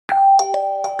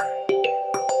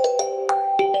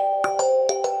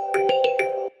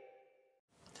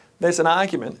There's an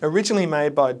argument originally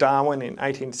made by Darwin in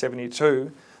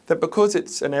 1872 that because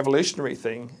it's an evolutionary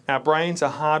thing, our brains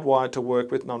are hardwired to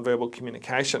work with nonverbal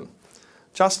communication.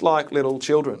 Just like little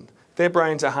children, their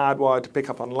brains are hardwired to pick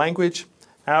up on language,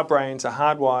 our brains are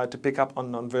hardwired to pick up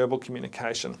on nonverbal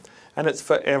communication, and it's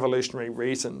for evolutionary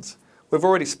reasons. We've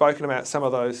already spoken about some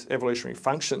of those evolutionary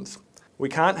functions. We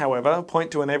can't, however,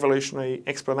 point to an evolutionary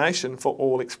explanation for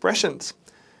all expressions.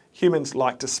 Humans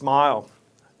like to smile.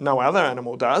 No other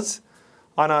animal does.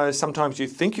 I know sometimes you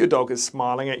think your dog is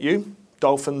smiling at you,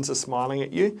 dolphins are smiling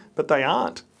at you, but they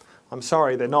aren't. I'm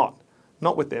sorry, they're not.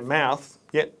 Not with their mouth,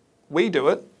 yet we do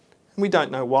it, and we don't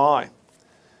know why.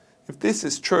 If this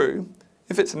is true,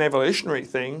 if it's an evolutionary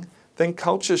thing, then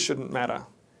cultures shouldn't matter.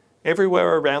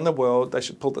 Everywhere around the world, they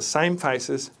should pull the same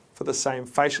faces for the same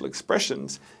facial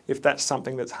expressions if that's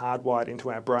something that's hardwired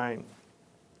into our brain.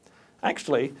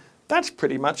 Actually, that's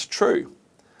pretty much true.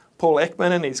 Paul Ekman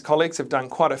and his colleagues have done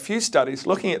quite a few studies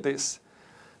looking at this.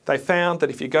 They found that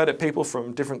if you go to people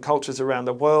from different cultures around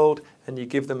the world and you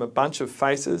give them a bunch of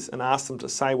faces and ask them to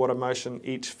say what emotion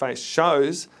each face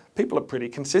shows, people are pretty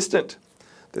consistent.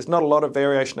 There's not a lot of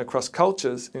variation across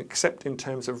cultures except in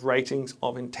terms of ratings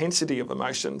of intensity of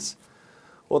emotions.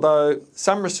 Although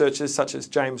some researchers such as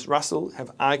James Russell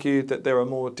have argued that there are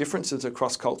more differences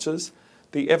across cultures,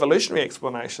 the evolutionary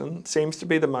explanation seems to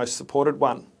be the most supported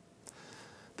one.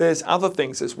 There's other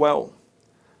things as well.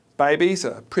 Babies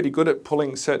are pretty good at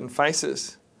pulling certain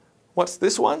faces. What's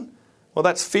this one? Well,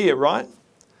 that's fear, right?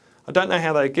 I don't know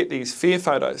how they get these fear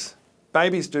photos.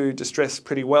 Babies do distress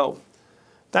pretty well.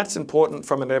 That's important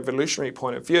from an evolutionary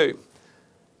point of view.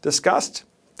 Disgust,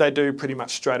 they do pretty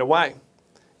much straight away.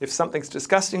 If something's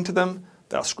disgusting to them,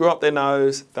 they'll screw up their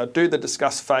nose, they'll do the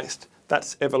disgust face.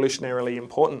 That's evolutionarily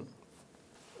important.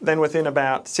 Then within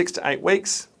about 6 to 8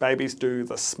 weeks, babies do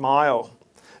the smile.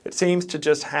 It seems to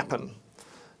just happen.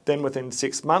 Then within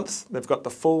 6 months, they've got the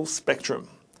full spectrum.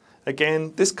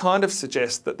 Again, this kind of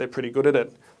suggests that they're pretty good at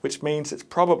it, which means it's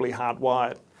probably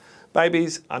hardwired.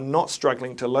 Babies are not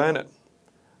struggling to learn it.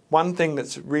 One thing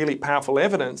that's really powerful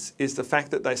evidence is the fact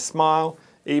that they smile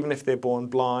even if they're born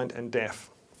blind and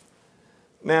deaf.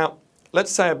 Now,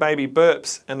 let's say a baby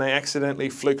burps and they accidentally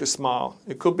fluke a smile.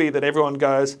 It could be that everyone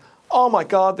goes, "Oh my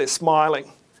God, they're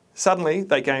smiling." Suddenly,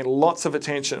 they gain lots of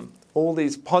attention, all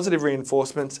these positive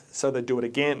reinforcements, so they do it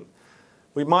again.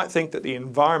 We might think that the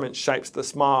environment shapes the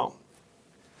smile.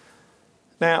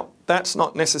 Now, that's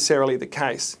not necessarily the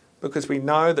case, because we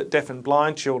know that deaf and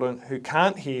blind children who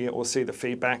can't hear or see the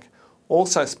feedback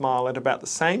also smile at about the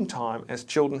same time as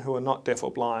children who are not deaf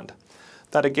or blind.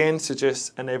 That again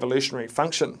suggests an evolutionary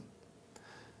function.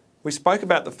 We spoke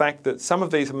about the fact that some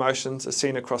of these emotions are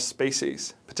seen across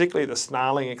species, particularly the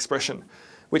snarling expression,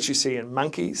 which you see in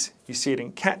monkeys, you see it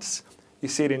in cats, you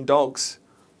see it in dogs.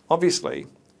 Obviously,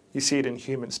 you see it in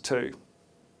humans too.